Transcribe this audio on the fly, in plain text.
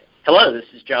Hello, this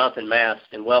is Jonathan Mast,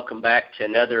 and welcome back to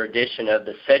another edition of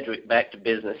the Sedgwick Back to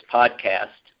Business podcast.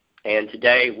 And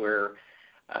today we're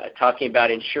talking about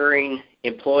ensuring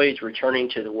employees returning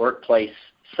to the workplace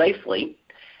safely.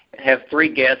 I have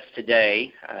three guests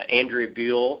today, Andrea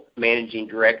Buhl, Managing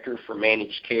Director for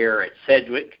Managed Care at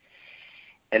Sedgwick,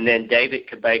 and then David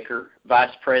Kabaker,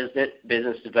 Vice President,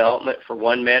 Business Development for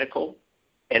One Medical,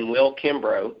 and Will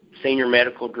Kimbrough, Senior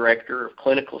Medical Director of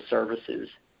Clinical Services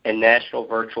and National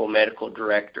Virtual Medical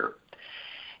Director.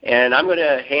 And I'm going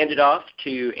to hand it off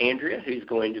to Andrea, who's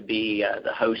going to be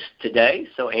the host today.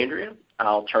 So, Andrea,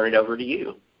 I'll turn it over to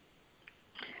you.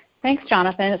 Thanks,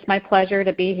 Jonathan. It's my pleasure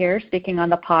to be here speaking on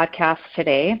the podcast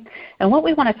today. And what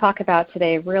we want to talk about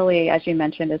today really, as you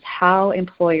mentioned, is how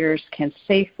employers can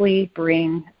safely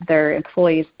bring their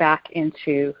employees back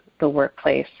into the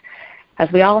workplace. As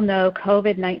we all know,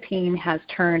 COVID-19 has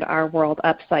turned our world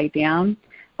upside down.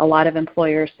 A lot of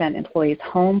employers sent employees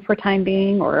home for time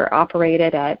being or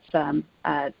operated at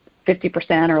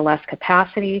 50% or less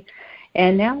capacity.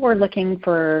 And now we're looking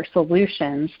for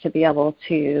solutions to be able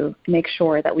to make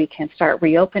sure that we can start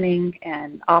reopening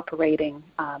and operating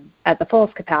at the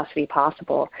fullest capacity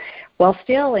possible while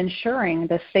still ensuring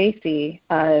the safety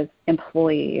of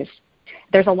employees.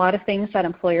 There's a lot of things that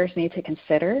employers need to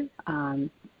consider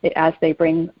as they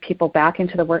bring people back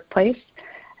into the workplace.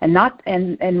 And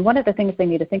one of the things they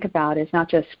need to think about is not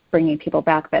just bringing people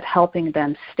back, but helping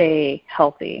them stay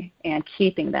healthy and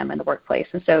keeping them in the workplace.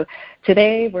 And so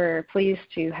today we're pleased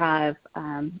to have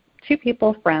two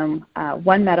people from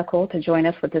One Medical to join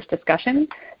us with this discussion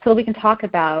so that we can talk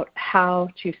about how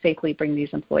to safely bring these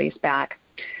employees back.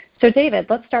 So David,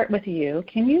 let's start with you.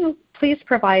 Can you please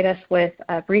provide us with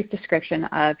a brief description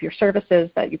of your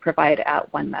services that you provide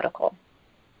at One Medical?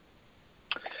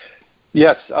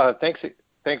 Yes,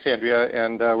 Thanks, Andrea,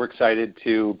 and we're excited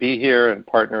to be here and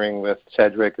partnering with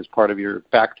Sedgwick as part of your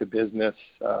back-to-business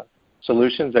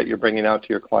solutions that you're bringing out to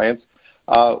your clients.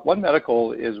 One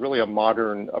Medical is really a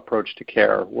modern approach to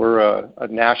care. We're a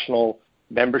national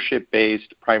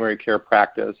membership-based primary care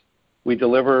practice. We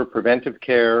deliver preventive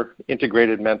care,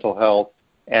 integrated mental health,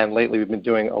 and lately we've been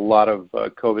doing a lot of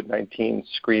COVID-19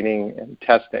 screening and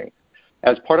testing.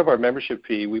 As part of our membership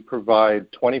fee, we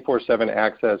provide 24/7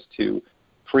 access to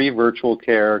free virtual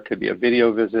care, could be a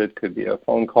video visit, could be a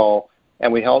phone call,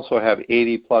 and we also have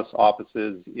 80-plus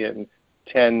offices in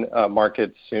 10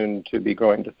 markets, soon to be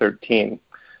growing to 13.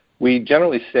 We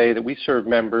generally say that we serve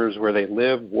members where they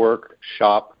live, work,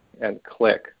 shop, and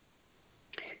click.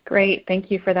 Great.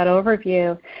 Thank you for that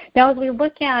overview. Now, as we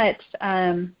look at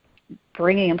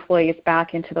bringing employees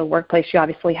back into the workplace, you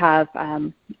obviously have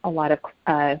a lot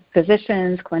of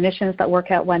physicians, clinicians that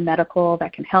work at One Medical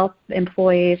that can help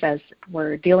employees as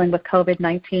we're dealing with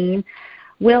COVID-19.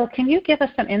 Will, can you give us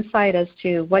some insight as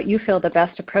to what you feel the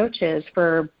best approach is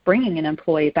for bringing an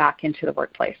employee back into the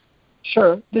workplace?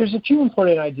 Sure. There's a few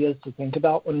important ideas to think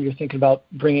about when you're thinking about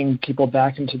bringing people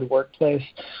back into the workplace.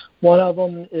 One of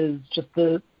them is just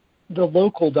the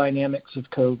local dynamics of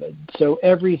COVID. So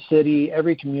every city,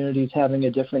 every community is having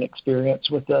a different experience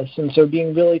with this. And so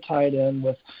being really tied in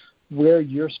with where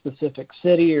your specific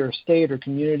city or state or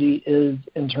community is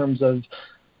in terms of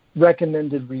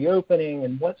recommended reopening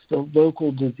and what's the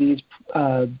local disease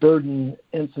burden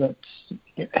incidence,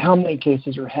 how many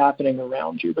cases are happening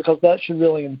around you, because that should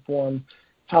really inform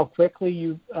how quickly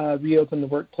you reopen the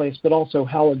workplace, but also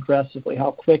how aggressively,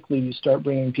 how quickly you start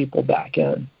bringing people back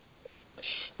in.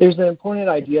 There's an important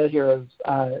idea here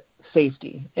of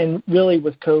safety. And really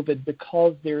with COVID,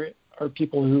 because there are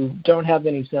people who don't have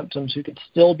any symptoms who could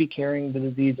still be carrying the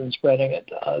disease and spreading it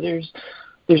to others,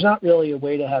 there's not really a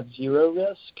way to have zero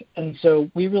risk. And so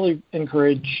we really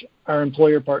encourage our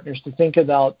employer partners to think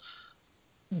about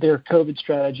their COVID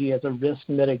strategy as a risk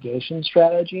mitigation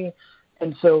strategy.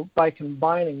 And so by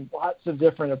combining lots of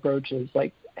different approaches,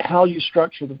 like how you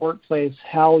structure the workplace,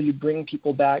 how you bring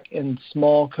people back in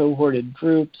small cohorted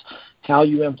groups, how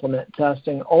you implement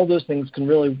testing, all those things can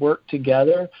really work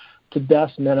together to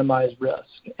best minimize risk.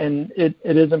 And it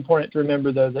is important to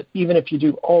remember, though, that even if you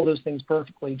do all those things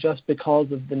perfectly, just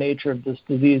because of the nature of this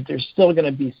disease, there's still going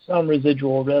to be some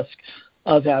residual risk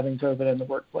of having COVID in the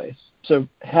workplace. So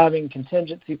having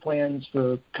contingency plans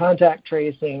for contact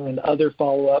tracing and other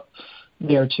follow-up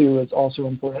there, too, is also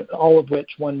important, all of which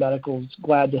One Medical is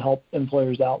glad to help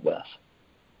employers out with.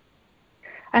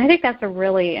 I think that's a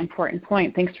really important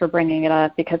point. Thanks for bringing it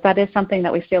up, because that is something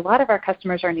that we see a lot of our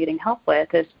customers are needing help with,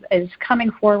 is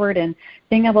coming forward and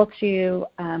being able to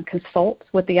consult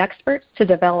with the experts to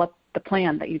develop the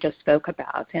plan that you just spoke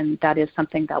about. And that is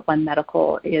something that One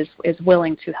Medical is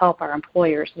willing to help our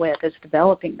employers with, is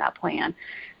developing that plan.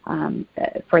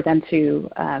 for them to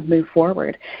move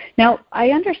forward. Now,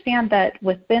 I understand that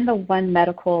within the One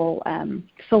Medical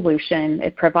solution,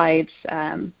 it provides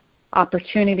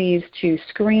opportunities to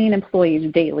screen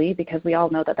employees daily, because we all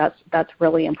know that that's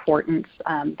really important,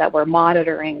 that we're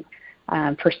monitoring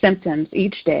for symptoms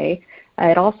each day.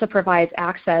 It also provides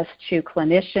access to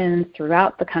clinicians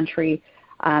throughout the country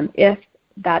if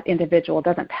that individual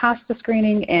doesn't pass the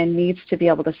screening and needs to be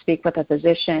able to speak with a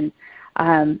physician.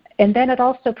 And then it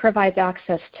also provides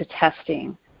access to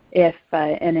testing if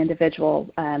an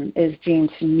individual is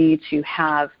deemed to need to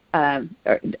have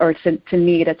or to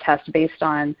need a test based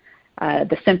on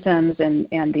the symptoms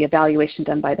and the evaluation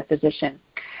done by the physician.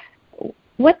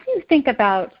 What do you think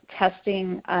about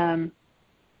testing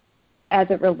as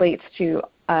it relates to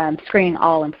screening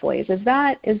all employees? Is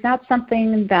that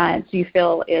something that you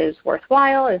feel is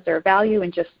worthwhile? Is there value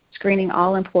in just screening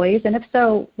all employees? And if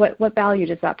so, what value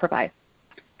does that provide?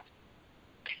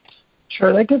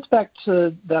 Sure. That gets back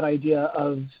to that idea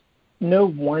of no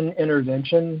one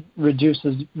intervention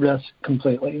reduces risk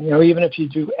completely. Even if you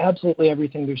do absolutely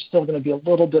everything, there's still going to be a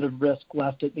little bit of risk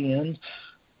left at the end.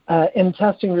 And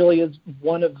testing really is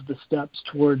one of the steps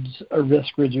towards a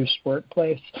risk-reduced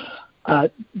workplace.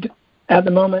 At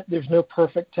the moment, there's no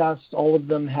perfect test. All of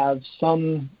them have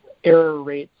some error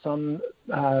rate, some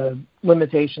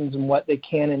limitations in what they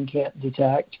can and can't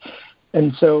detect.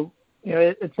 And so,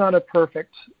 it's not a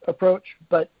perfect approach,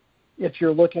 but if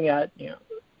you're looking at,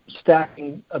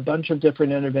 stacking a bunch of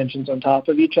different interventions on top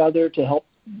of each other to help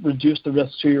reduce the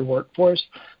risk to your workforce,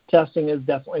 testing is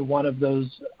definitely one of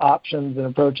those options and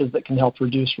approaches that can help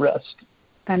reduce risk.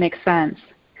 That makes sense.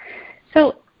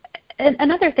 So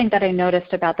another thing that I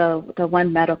noticed about the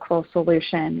One Medical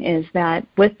solution is that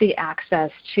with the access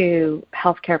to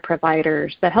healthcare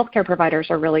providers, the healthcare providers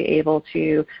are really able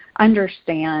to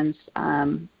understand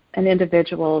an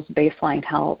individual's baseline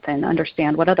health and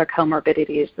understand what other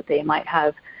comorbidities that they might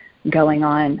have going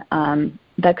on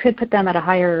that could put them at a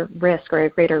higher risk or a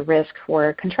greater risk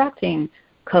for contracting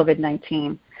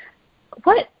COVID-19.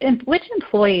 Which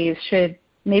employees should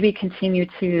maybe continue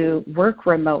to work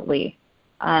remotely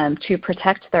to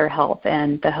protect their health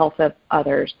and the health of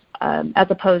others, as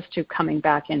opposed to coming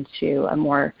back into a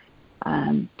more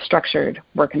structured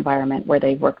work environment where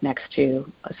they work next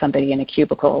to somebody in a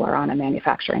cubicle or on a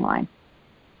manufacturing line?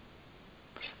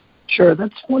 Sure.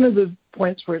 That's one of the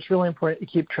points where it's really important to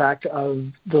keep track of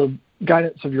the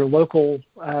guidance of your local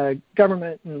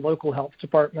government and local health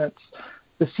departments.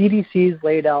 The CDC's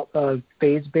laid out a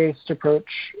phase-based approach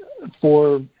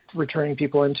for returning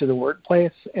people into the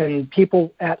workplace, and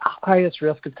people at highest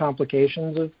risk of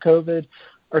complications of COVID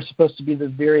are supposed to be the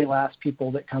very last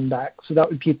people that come back. So that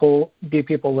would be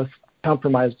people with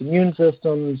compromised immune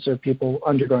systems, or people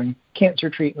undergoing cancer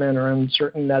treatment or on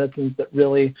certain medicines that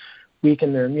really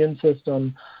weaken their immune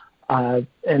system,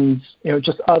 and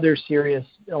just other serious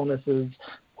illnesses.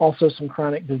 Also some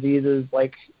chronic diseases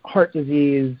like heart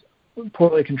disease,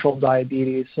 poorly controlled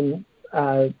diabetes, and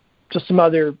just some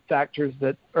other factors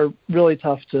that are really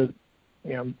tough to,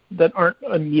 that aren't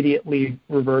immediately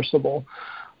reversible.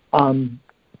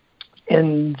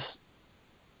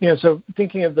 So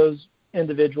thinking of those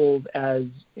individuals as,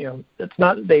 it's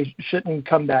not that they shouldn't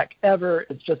come back ever,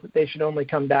 it's just that they should only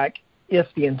come back if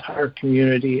the entire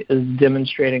community is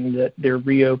demonstrating that they're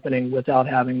reopening without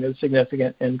having a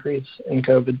significant increase in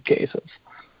COVID cases.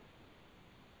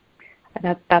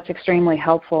 That's extremely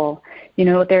helpful.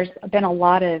 There's been a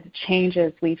lot of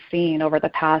changes we've seen over the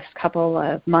past couple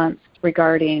of months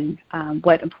regarding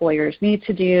what employers need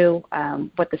to do,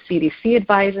 what the CDC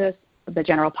advises the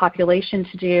general population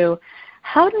to do.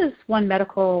 How does One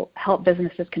Medical help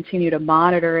businesses continue to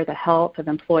monitor the health of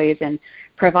employees and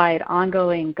provide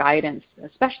ongoing guidance,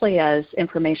 especially as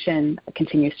information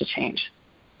continues to change?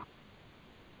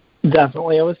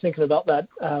 Definitely. I was thinking about that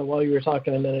while you were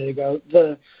talking a minute ago.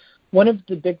 One of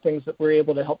the big things that we're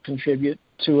able to help contribute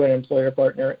to an employer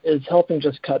partner is helping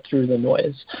just cut through the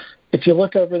noise. If you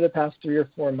look over the past 3 or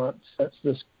 4 months since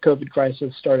this COVID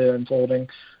crisis started unfolding,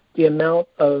 the amount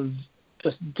of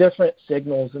just different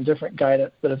signals and different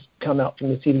guidance that have come out from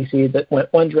the CDC that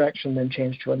went one direction then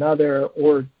changed to another,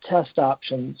 or test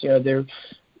options. There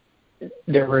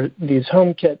were these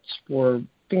home kits for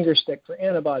finger stick for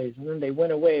antibodies, and then they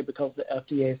went away because the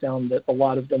FDA found that a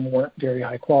lot of them weren't very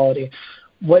high quality.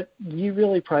 What we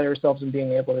really pride ourselves in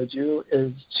being able to do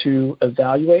is to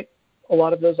evaluate a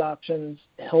lot of those options,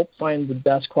 help find the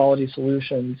best quality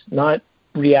solutions, not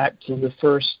react to the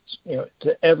first,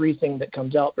 to everything that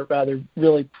comes out, but rather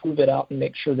really prove it out and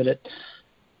make sure that it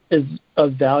is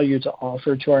of value to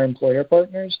offer to our employer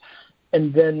partners.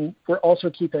 And then we're also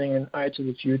keeping an eye to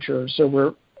the future. So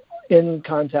we're in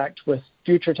contact with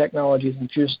future technologies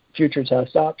and future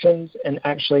test options and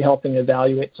actually helping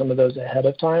evaluate some of those ahead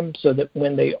of time so that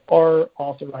when they are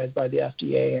authorized by the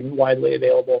FDA and widely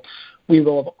available, we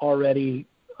will have already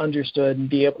understood and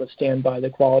be able to stand by the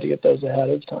quality of those ahead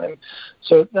of time.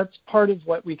 So that's part of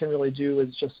what we can really do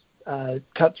is just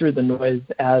cut through the noise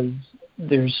as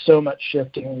there's so much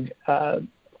shifting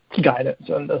guidance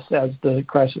on this as the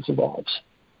crisis evolves.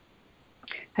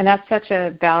 And that's such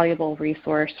a valuable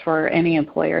resource for any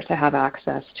employer to have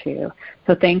access to.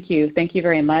 So thank you. Thank you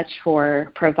very much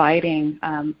for providing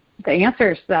the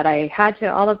answers that I had to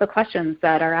all of the questions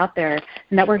that are out there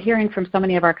and that we're hearing from so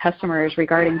many of our customers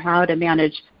regarding how to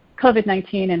manage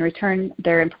COVID-19 and return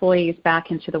their employees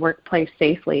back into the workplace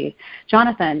safely.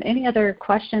 Jonathan, any other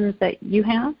questions that you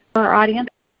have for our audience?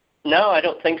 No, I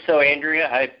don't think so,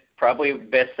 Andrea. Probably the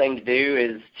best thing to do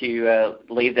is to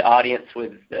leave the audience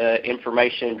with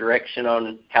information and direction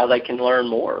on how they can learn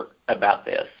more about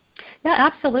this. Yeah,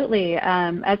 absolutely.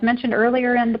 As mentioned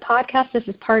earlier in the podcast, this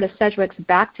is part of Sedgwick's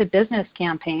Back to Business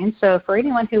campaign. So for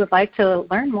anyone who would like to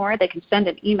learn more, they can send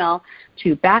an email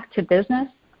to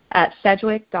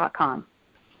backtobusiness@sedgwick.com.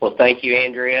 Well, thank you,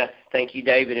 Andrea. Thank you,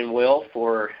 David and Will,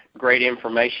 for great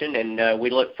information. And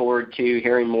we look forward to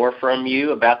hearing more from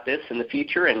you about this in the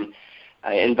future. And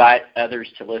I invite others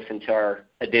to listen to our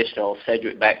additional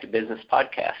Sedgwick Back to Business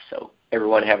podcast. So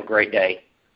everyone have a great day.